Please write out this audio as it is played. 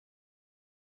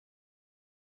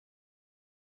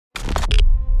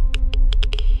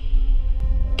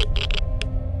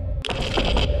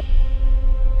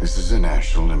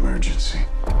national emergency.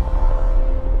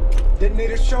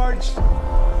 Detonator charged.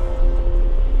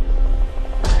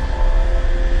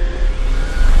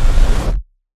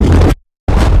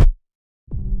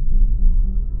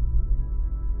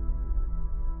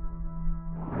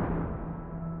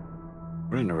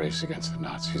 We're in a race against the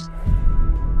Nazis.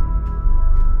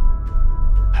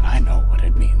 And I know what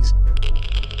it means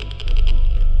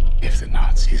if the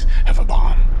Nazis have a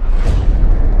bomb.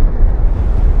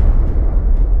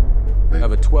 We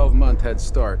have a 12-month head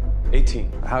start. 18.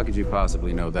 How could you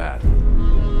possibly know that?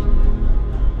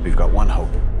 We've got one hope.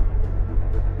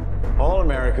 All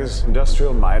America's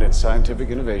industrial might and scientific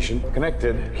innovation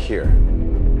connected here.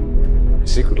 A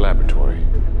secret laboratory.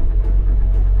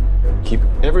 Keep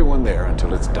everyone there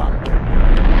until it's done.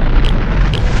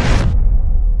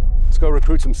 Let's go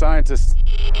recruit some scientists.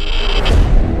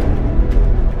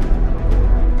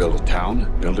 Build a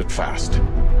town, build it fast.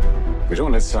 If we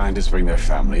don't let scientists bring their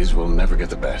families, we'll never get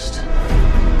the best.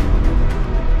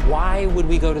 Why would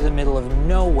we go to the middle of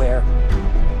nowhere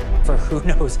for who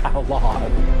knows how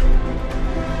long?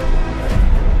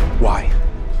 Why?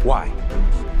 Why?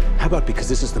 How about because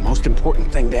this is the most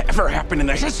important thing to ever happen in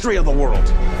the history of the world?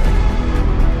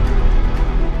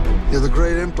 You're the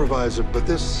great improviser, but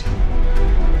this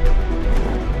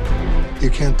you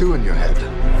can't do in your head.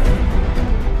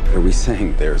 Are we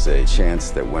saying there's a chance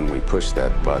that when we push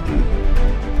that button,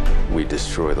 we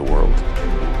destroy the world?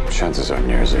 Chances are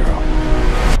near zero.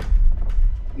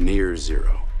 Near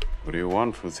zero. What do you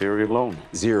want from theory alone?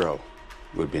 Zero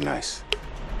would be nice.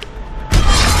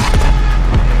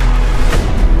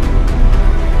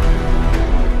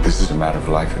 This is a matter of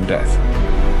life and death.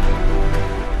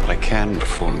 But I can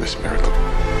perform this miracle.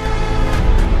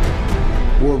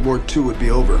 World War II would be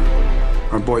over.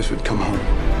 Our boys would come home.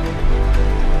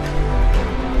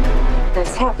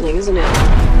 That's happening, isn't it?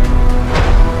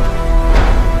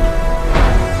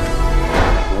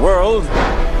 The world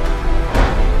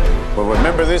will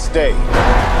remember this day.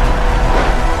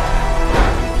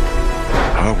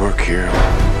 Our work here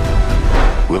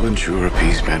will ensure a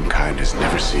peace mankind has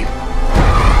never seen.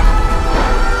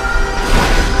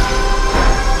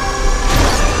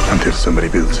 Until somebody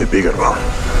builds a bigger one.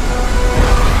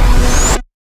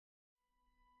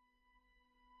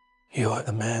 You are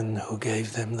the man who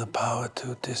gave them the power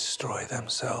to destroy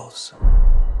themselves.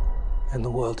 And the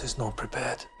world is not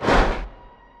prepared.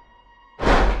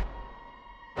 8,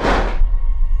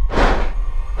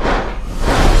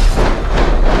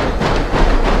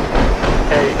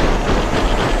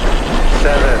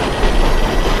 7,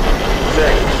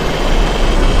 6,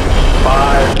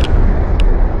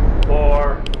 5,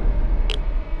 4,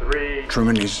 3,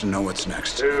 Truman needs to know what's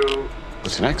next. 2,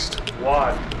 What's next?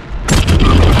 1.